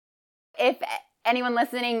if anyone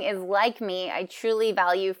listening is like me, I truly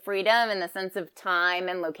value freedom in the sense of time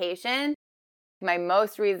and location. My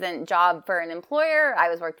most recent job for an employer, I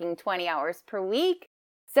was working 20 hours per week.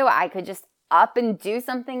 So I could just up and do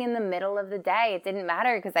something in the middle of the day. It didn't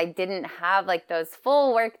matter because I didn't have like those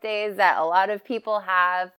full work days that a lot of people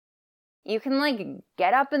have. You can like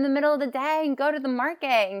get up in the middle of the day and go to the market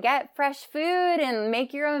and get fresh food and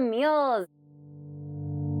make your own meals.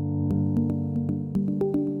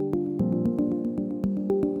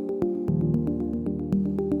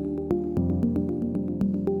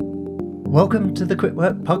 Welcome to the Quit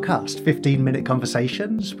Work Podcast, 15-minute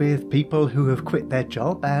conversations with people who have quit their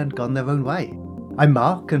job and gone their own way. I'm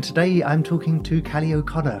Mark, and today I'm talking to Cali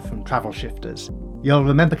O'Connor from Travel Shifters. You'll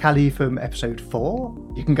remember Cali from episode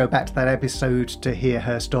 4. You can go back to that episode to hear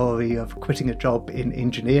her story of quitting a job in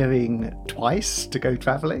engineering twice to go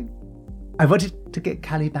travelling. I wanted to get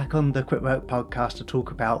Cali back on the Quit Work Podcast to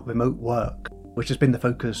talk about remote work, which has been the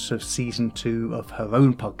focus of season 2 of her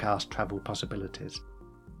own podcast, Travel Possibilities.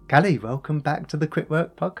 Cali, welcome back to the Quit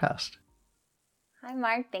Work Podcast. Hi,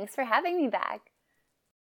 Mark. Thanks for having me back.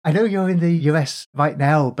 I know you're in the US right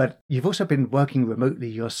now, but you've also been working remotely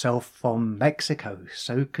yourself from Mexico.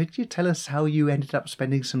 So could you tell us how you ended up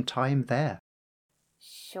spending some time there?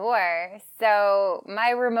 Sure. So my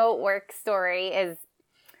remote work story is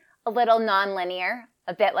a little non-linear,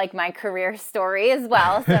 a bit like my career story as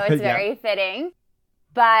well. So it's very fitting.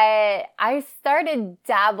 But I started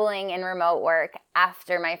dabbling in remote work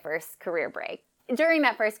after my first career break. During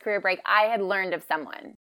that first career break, I had learned of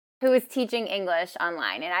someone who was teaching English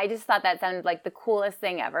online. And I just thought that sounded like the coolest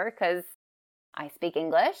thing ever because I speak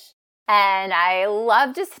English. And I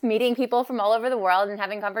love just meeting people from all over the world and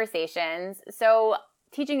having conversations. So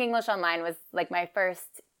teaching English online was like my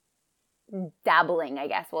first dabbling, I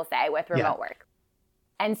guess we'll say, with remote work.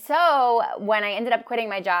 And so when I ended up quitting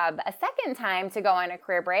my job a second time to go on a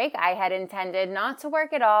career break, I had intended not to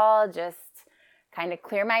work at all, just kind of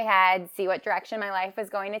clear my head, see what direction my life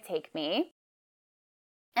was going to take me.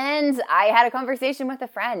 And I had a conversation with a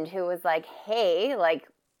friend who was like, hey, like,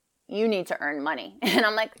 you need to earn money. And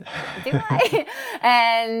I'm like, do I?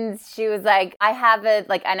 And she was like, I have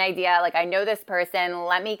an idea. Like, I know this person.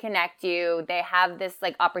 Let me connect you. They have this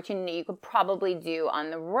like opportunity you could probably do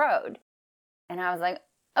on the road. And I was like,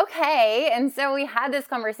 okay. And so we had this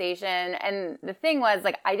conversation. And the thing was,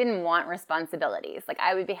 like, I didn't want responsibilities. Like,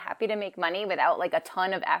 I would be happy to make money without like a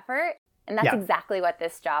ton of effort. And that's exactly what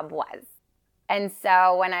this job was. And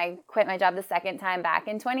so when I quit my job the second time back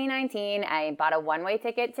in 2019, I bought a one-way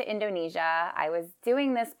ticket to Indonesia. I was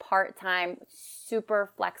doing this part-time,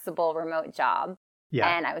 super flexible remote job. Yeah.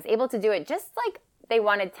 And I was able to do it just like they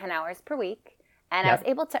wanted 10 hours per week. And I was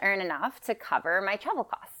able to earn enough to cover my travel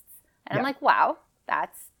costs. And I'm like, wow,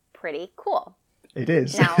 that's pretty cool. It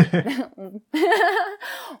is. Now, with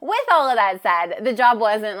all of that said, the job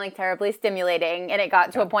wasn't like terribly stimulating. And it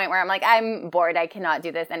got to a point where I'm like, I'm bored. I cannot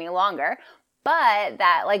do this any longer. But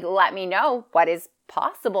that like let me know what is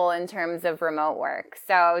possible in terms of remote work.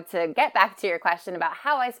 So to get back to your question about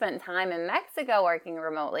how I spent time in Mexico working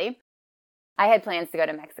remotely, I had plans to go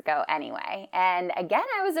to Mexico anyway. And again,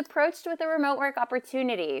 I was approached with a remote work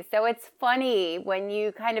opportunity. So it's funny when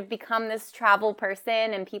you kind of become this travel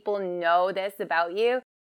person and people know this about you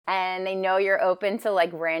and they know you're open to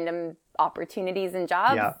like random opportunities and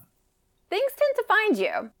jobs, things tend to find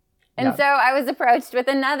you. And so I was approached with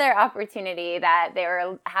another opportunity that they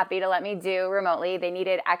were happy to let me do remotely. They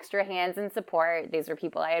needed extra hands and support. These were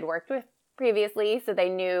people I had worked with previously, so they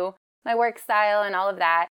knew my work style and all of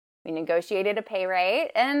that. We negotiated a pay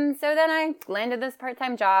rate. And so then I landed this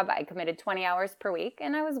part-time job. I committed 20 hours per week,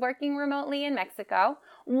 and I was working remotely in Mexico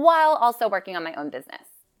while also working on my own business.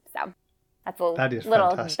 So that's a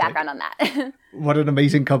little background on that. What an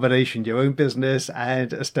amazing combination. Your own business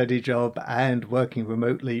and a steady job and working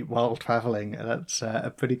remotely while traveling. That's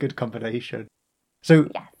a pretty good combination. So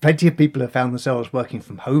plenty of people have found themselves working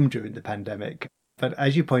from home during the pandemic. But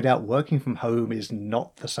as you point out, working from home is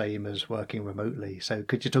not the same as working remotely. So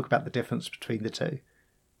could you talk about the difference between the two?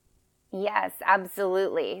 Yes,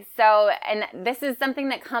 absolutely. So, and this is something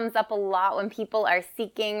that comes up a lot when people are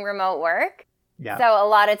seeking remote work. Yeah. So a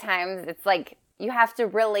lot of times it's like you have to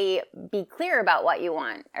really be clear about what you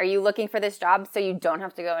want. Are you looking for this job so you don't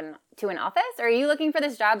have to go to an office? Or are you looking for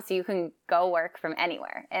this job so you can go work from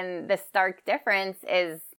anywhere? And the stark difference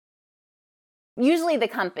is usually the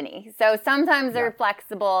company. So sometimes they're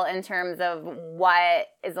flexible in terms of what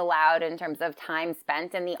is allowed in terms of time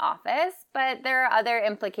spent in the office. But there are other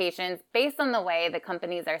implications based on the way the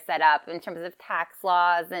companies are set up in terms of tax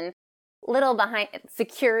laws and little behind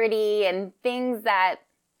security and things that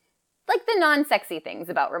like the non-sexy things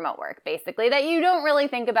about remote work, basically, that you don't really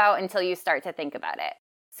think about until you start to think about it.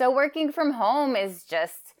 So working from home is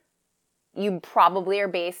just, you probably are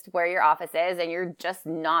based where your office is and you're just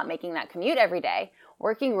not making that commute every day.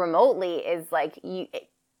 Working remotely is like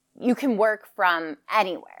you can work from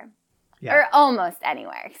anywhere or almost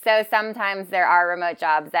anywhere. So sometimes there are remote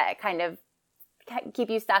jobs that kind of keep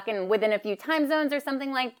you stuck in within a few time zones or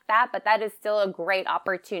something like that, but that is still a great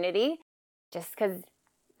opportunity. Just because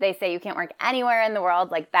they say you can't work anywhere in the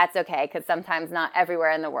world, like that's okay, because sometimes not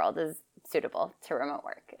everywhere in the world is suitable to remote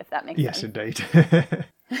work, if that makes sense. Yes, indeed.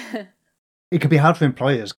 It can be hard for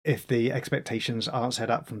employers if the expectations aren't set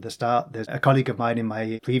up from the start. There's a colleague of mine in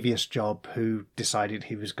my previous job who decided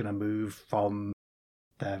he was going to move from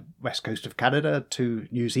the west coast of Canada to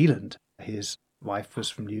New Zealand. His wife was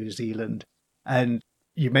from New Zealand. And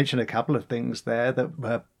you mentioned a couple of things there that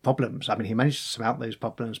were problems. I mean, he managed to surmount those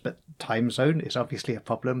problems, but time zone is obviously a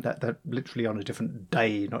problem. That they're literally on a different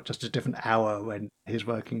day, not just a different hour when he's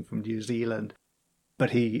working from New Zealand.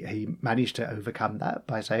 But he managed to overcome that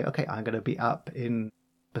by saying, okay, I'm going to be up in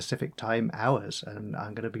Pacific time hours and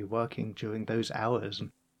I'm going to be working during those hours. And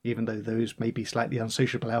even though those may be slightly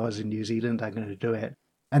unsociable hours in New Zealand, I'm going to do it.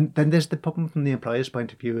 And then there's the problem from the employer's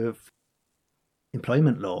point of view of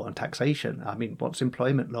employment law and taxation. I mean, what's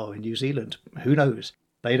employment law in New Zealand? Who knows?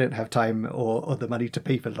 They don't have time or the money to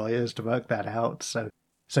pay for lawyers to work that out.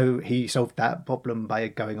 So he solved that problem by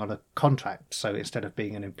going on a contract. So instead of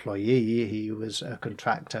being an employee, he was a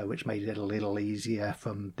contractor, which made it a little easier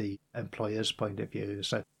from the employer's point of view.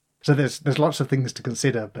 So there's lots of things to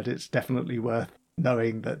consider, but it's definitely worth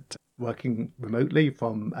knowing that working remotely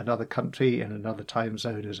from another country in another time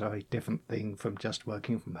zone is a very different thing from just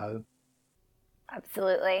working from home.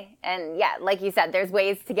 Absolutely. And yeah, like you said, there's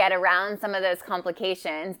ways to get around some of those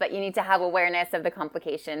complications, but you need to have awareness of the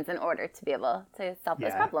complications in order to be able to solve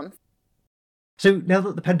those problems. So now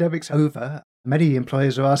that the pandemic's over, many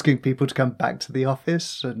employers are asking people to come back to the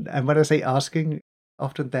office. And when I say asking,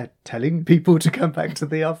 often they're telling people to come back to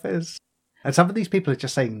the office. And some of these people are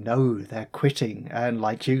just saying no, they're quitting. And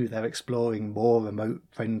like you, they're exploring more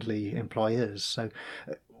remote-friendly employers. So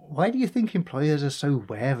why do you think employers are so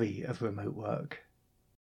wary of remote work?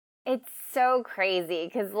 It's so crazy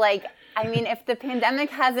because, if the pandemic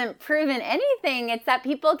hasn't proven anything, it's that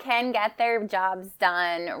people can get their jobs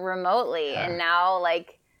done remotely. And now,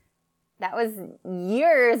 that was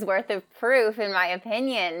years worth of proof, in my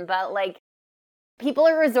opinion. But, people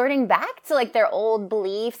are resorting back to their old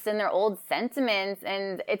beliefs and their old sentiments,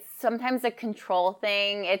 and it's sometimes a control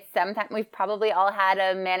thing. It's sometimes we've probably all had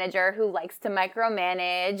a manager who likes to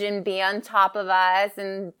micromanage and be on top of us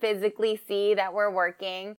and physically see that we're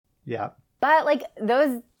working. Yeah. But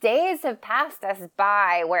those days have passed us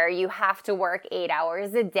by where you have to work 8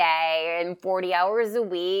 hours a day and 40 hours a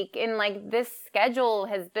week. And this schedule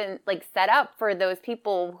has been set up for those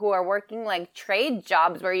people who are working trade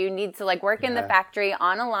jobs where you need to work in the factory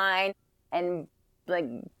on a line and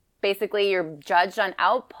basically you're judged on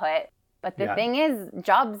output. But the thing is,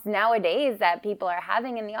 jobs nowadays that people are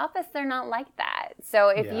having in the office, they're not like that. So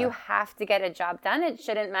if you have to get a job done, it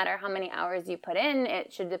shouldn't matter how many hours you put in.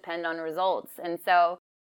 It should depend on results. And so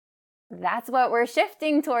that's what we're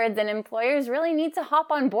shifting towards. And employers really need to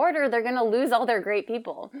hop on board or they're going to lose all their great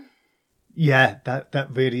people. Yeah, that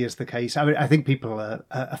really is the case. I mean, I think people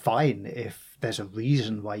are fine if there's a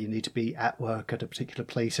reason why you need to be at work at a particular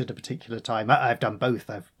place at a particular time. I've done both.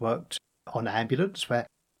 I've worked on ambulance where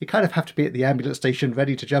you kind of have to be at the ambulance station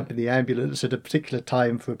ready to jump in the ambulance at a particular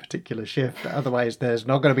time for a particular shift. Otherwise, there's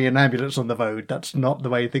not going to be an ambulance on the road. That's not the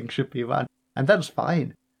way things should be run. And that's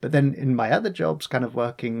fine. But then in my other jobs, kind of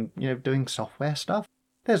working, doing software stuff,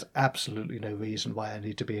 there's absolutely no reason why I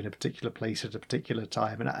need to be in a particular place at a particular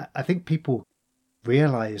time. And I think people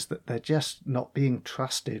realize that they're just not being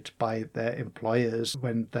trusted by their employers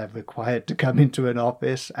when they're required to come into an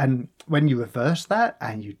office. And when you reverse that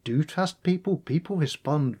and you do trust people, people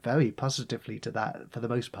respond very positively to that for the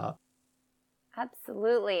most part.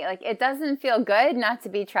 Absolutely. It doesn't feel good not to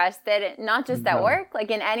be trusted, not just at work,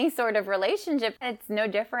 in any sort of relationship, it's no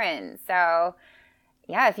different. So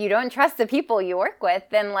yeah, if you don't trust the people you work with,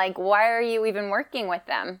 then why are you even working with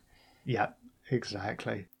them? Yeah,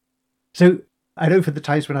 exactly. So I know for the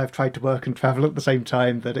times when I've tried to work and travel at the same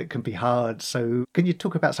time that it can be hard. So can you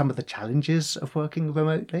talk about some of the challenges of working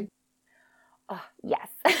remotely? Oh, yes.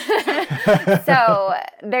 So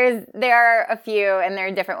there are a few and there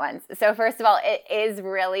are different ones. So first of all, it is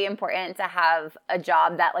really important to have a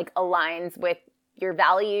job that aligns with your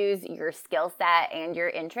values, your skill set, and your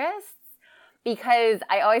interests. Because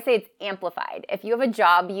I always say it's amplified. If you have a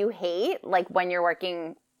job you hate, when you're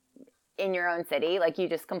working in your own city, like you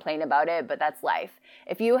just complain about it, but that's life.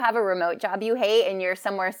 If you have a remote job you hate and you're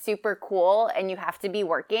somewhere super cool and you have to be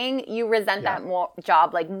working, you resent that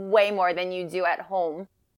job like way more than you do at home.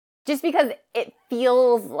 Just because it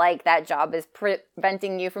feels like that job is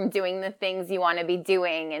preventing you from doing the things you want to be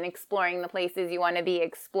doing and exploring the places you want to be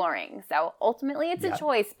exploring. So ultimately it's a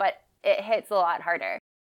choice, but it hits a lot harder.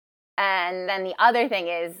 And then the other thing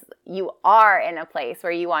is you are in a place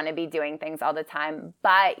where you want to be doing things all the time,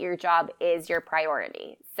 but your job is your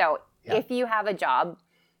priority. So if you have a job,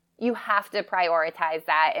 you have to prioritize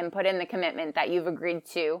that and put in the commitment that you've agreed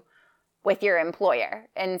to with your employer.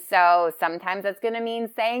 And so sometimes that's going to mean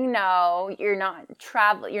saying no. You're not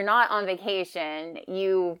you're not on vacation.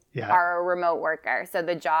 You are a remote worker. So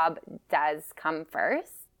the job does come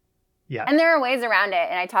first. Yeah. And there are ways around it.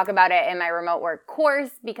 And I talk about it in my remote work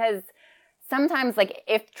course because sometimes, like,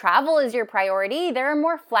 if travel is your priority, there are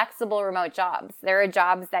more flexible remote jobs. There are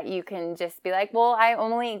jobs that you can just be like, well, I'm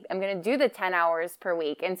going to do the 10 hours per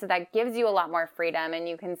week. And so that gives you a lot more freedom and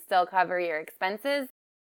you can still cover your expenses.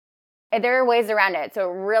 And there are ways around it.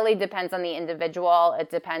 So it really depends on the individual.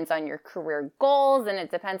 It depends on your career goals and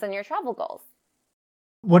it depends on your travel goals.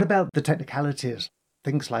 What about the technicalities?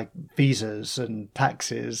 Things like visas and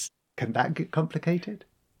taxes. Can that get complicated?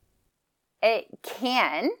 It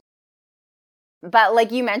can. But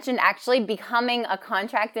like you mentioned, actually becoming a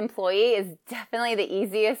contract employee is definitely the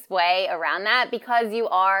easiest way around that because you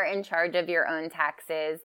are in charge of your own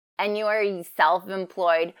taxes and you are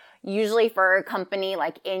self-employed, usually for a company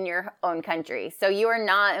like in your own country. So you are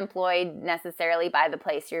not employed necessarily by the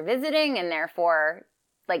place you're visiting, and therefore,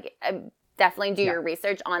 like, definitely do your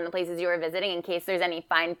research on the places you are visiting in case there's any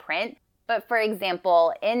fine print. But for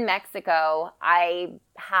example, in Mexico, I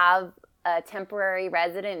have a temporary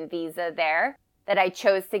resident visa there that I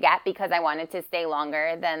chose to get because I wanted to stay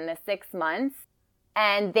longer than the 6 months.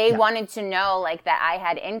 And they wanted to know, like, that I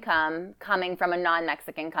had income coming from a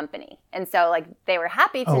non-Mexican company. And so, like, they were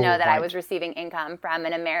happy to know that I was receiving income from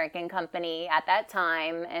an American company at that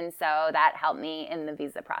time. And so that helped me in the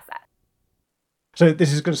visa process. So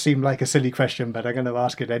this is going to seem like a silly question, but I'm going to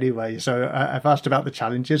ask it anyway. So I've asked about the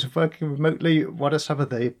challenges of working remotely. What are some of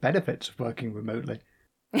the benefits of working remotely?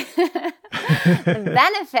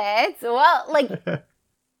 Benefits? Well, like,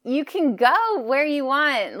 you can go where you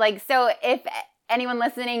want. Like, so if anyone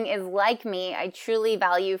listening is like me, I truly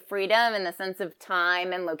value freedom in the sense of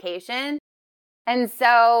time and location. And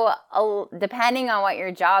so depending on what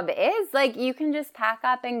your job is, like, you can just pack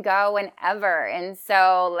up and go whenever. And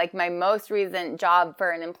so, like, my most recent job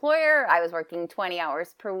for an employer, I was working 20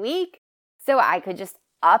 hours per week. So I could just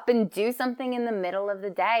up and do something in the middle of the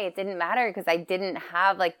day. It didn't matter because I didn't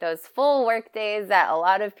have, like, those full work days that a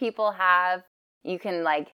lot of people have. You can,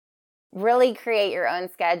 like, really create your own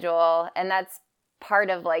schedule. And that's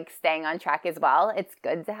part of, like, staying on track as well. It's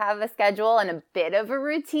good to have a schedule and a bit of a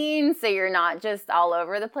routine so you're not just all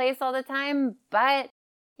over the place all the time, but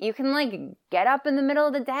you can, like, get up in the middle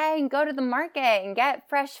of the day and go to the market and get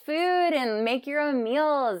fresh food and make your own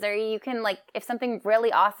meals. Or you can, like, if something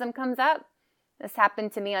really awesome comes up, this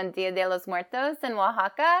happened to me on Dia de los Muertos in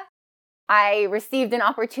Oaxaca, I received an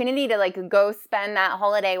opportunity to, like, go spend that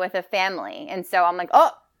holiday with a family. And so I'm like,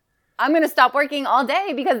 oh, I'm going to stop working all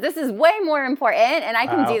day because this is way more important and I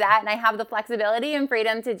can do that and I have the flexibility and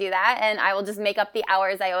freedom to do that and I will just make up the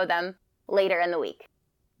hours I owe them later in the week.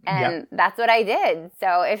 And that's what I did.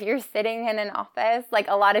 So if you're sitting in an office, like,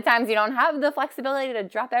 a lot of times you don't have the flexibility to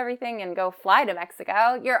drop everything and go fly to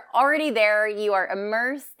Mexico. You're already there. You are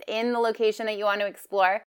immersed in the location that you want to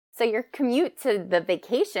explore. So your commute to the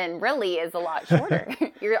vacation really is a lot shorter.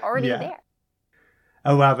 You're already there.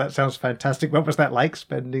 Oh, wow, that sounds fantastic. What was that like,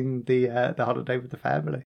 spending the holiday with the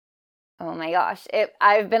family? Oh, my gosh.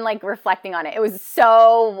 I've been, like, reflecting on it. It was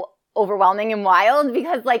so overwhelming and wild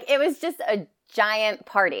because, like, it was just a giant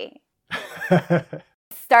party.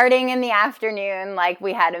 Starting in the afternoon, like,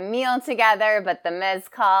 we had a meal together, but the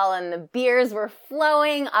mezcal and the beers were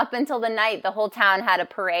flowing up until the night. The whole town had a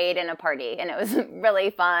parade and a party, and it was really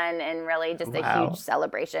fun and really just a huge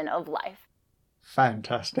celebration of life.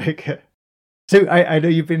 Fantastic. So I know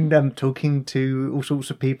you've been talking to all sorts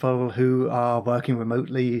of people who are working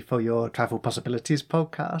remotely for your Travel Possibilities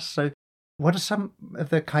podcast. So what are some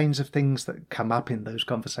of the kinds of things that come up in those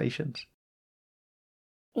conversations?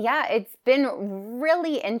 Yeah, it's been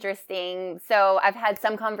really interesting. So I've had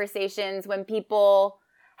some conversations when people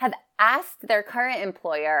have asked their current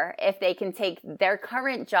employer if they can take their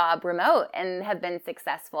current job remote and have been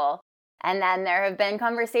successful. And then there have been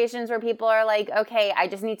conversations where people are like, okay, I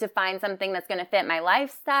just need to find something that's going to fit my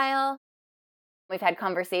lifestyle. We've had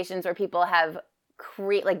conversations where people have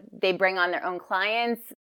they bring on their own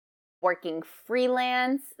clients working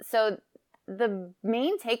freelance. So the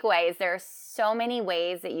main takeaway is there are so many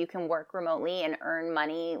ways that you can work remotely and earn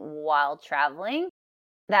money while traveling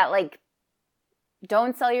that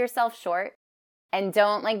don't sell yourself short and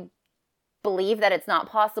don't believe that it's not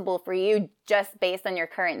possible for you just based on your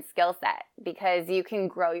current skill set, because you can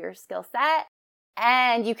grow your skill set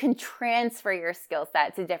and you can transfer your skill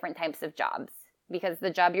set to different types of jobs, because the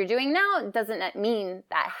job you're doing now doesn't mean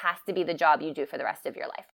that has to be the job you do for the rest of your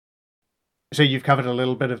life. So you've covered a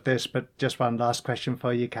little bit of this, but just one last question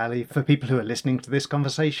for you, Cali. For people who are listening to this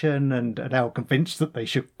conversation and are now convinced that they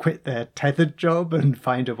should quit their tethered job and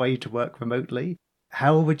find a way to work remotely,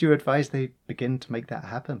 how would you advise they begin to make that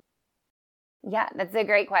happen? Yeah, that's a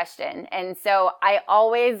great question. And so I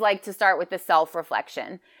always like to start with the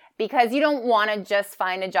self-reflection, because you don't want to just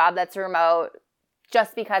find a job that's remote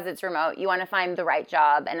just because it's remote. You want to find the right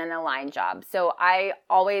job and an aligned job. So I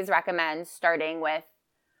always recommend starting with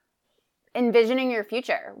envisioning your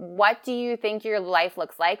future. What do you think your life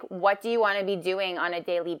looks like? What do you want to be doing on a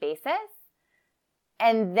daily basis?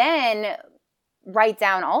 And then write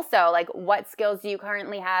down also, what skills do you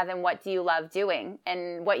currently have and what do you love doing?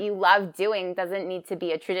 And what you love doing doesn't need to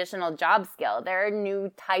be a traditional job skill. There are new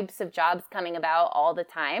types of jobs coming about all the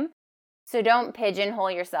time. So don't pigeonhole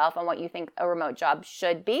yourself on what you think a remote job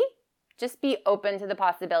should be. Just be open to the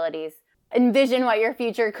possibilities. Envision what your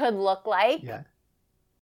future could look like. Yeah.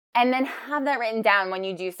 And then have that written down when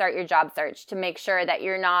you do start your job search to make sure that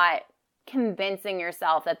you're not convincing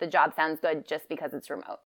yourself that the job sounds good just because it's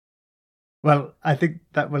remote. Well, I think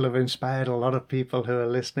that will have inspired a lot of people who are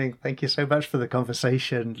listening. Thank you so much for the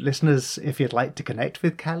conversation. Listeners, if you'd like to connect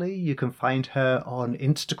with Cali, you can find her on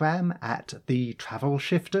Instagram at The Travel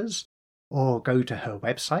Shifters, or go to her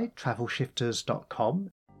website, travelshifters.com.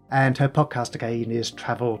 And her podcast again is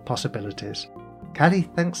Travel Possibilities. Cali,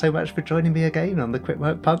 thanks so much for joining me again on the Quit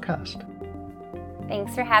Work podcast.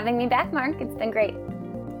 Thanks for having me back, Mark. It's been great.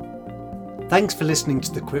 Thanks for listening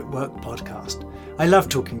to the Quit Work podcast. I love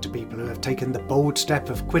talking to people who have taken the bold step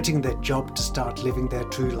of quitting their job to start living their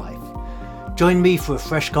true life. Join me for a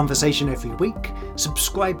fresh conversation every week.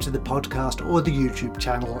 Subscribe to the podcast or the YouTube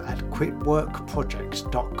channel at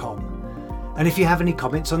quitworkproject.com. And if you have any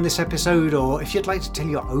comments on this episode, or if you'd like to tell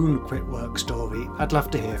your own quit work story, I'd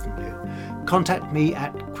love to hear from you. Contact me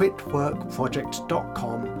at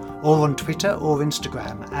quitworkproject.com or on Twitter or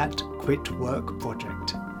Instagram at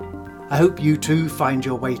quitworkproject. I hope you too find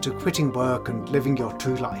your way to quitting work and living your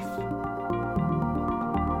true life.